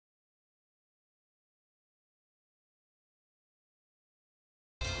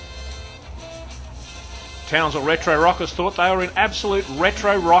Townsville Retro Rockers thought they were in absolute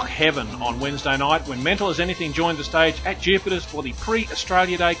retro rock heaven on Wednesday night when Mental as Anything joined the stage at Jupiter's for the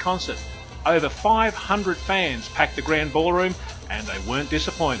pre-Australia Day concert. Over 500 fans packed the Grand Ballroom and they weren't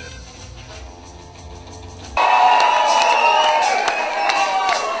disappointed.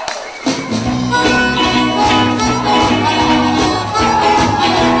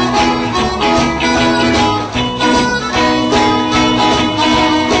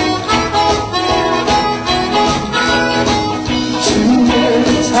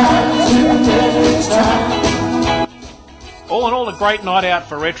 All in all, a great night out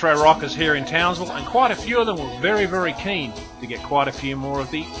for retro rockers here in Townsville, and quite a few of them were very, very keen to get quite a few more of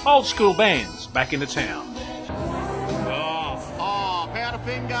the old school bands back into town.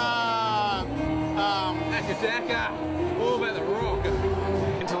 Powderfinger, Akadaka, all about the rock.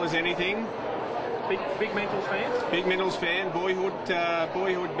 Mental as Anything. Big Mentals fans? Big Mentals fan,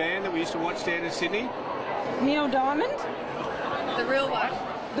 boyhood band that we used to watch down in Sydney. Neil Diamond. The real one.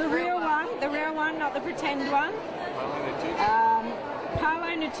 The real one, not the pretend one.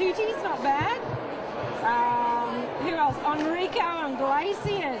 Paolo Natuti's not bad. Who else? Enrico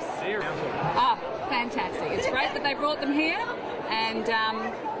Iglesias. Oh, fantastic. It's great that they brought them here, and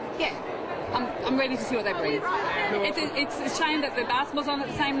yeah, I'm ready to see what they bring. It's a shame that the basketball's on at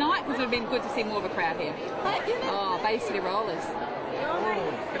the same night, because it would have been good to see more of a crowd here. Oh, Bay City Rollers.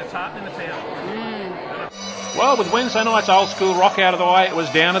 Bit of tartan in the town. Well, with Wednesday night's old school rock out of the way, it was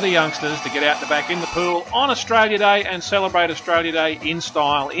down to the youngsters to get out the back in the pool on Australia Day and celebrate Australia Day in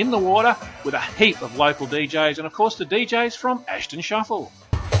style in the water with a heap of local DJs and, of course, the DJs from Ashton Shuffle.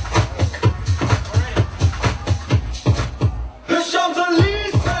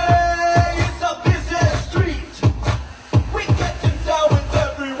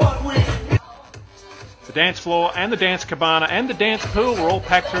 The dance floor and the dance cabana and the dance pool were all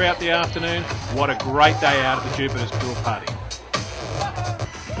packed throughout the afternoon. What a great day out at the Jupiter's pool party.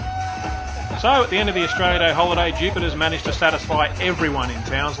 So at the end of the Australia Day holiday, Jupiter's managed to satisfy everyone in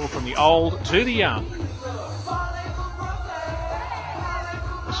Townsville, from the old to the young.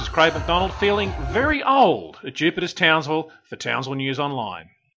 This is Craig McDonald, feeling very old at Jupiter's Townsville for Townsville News Online.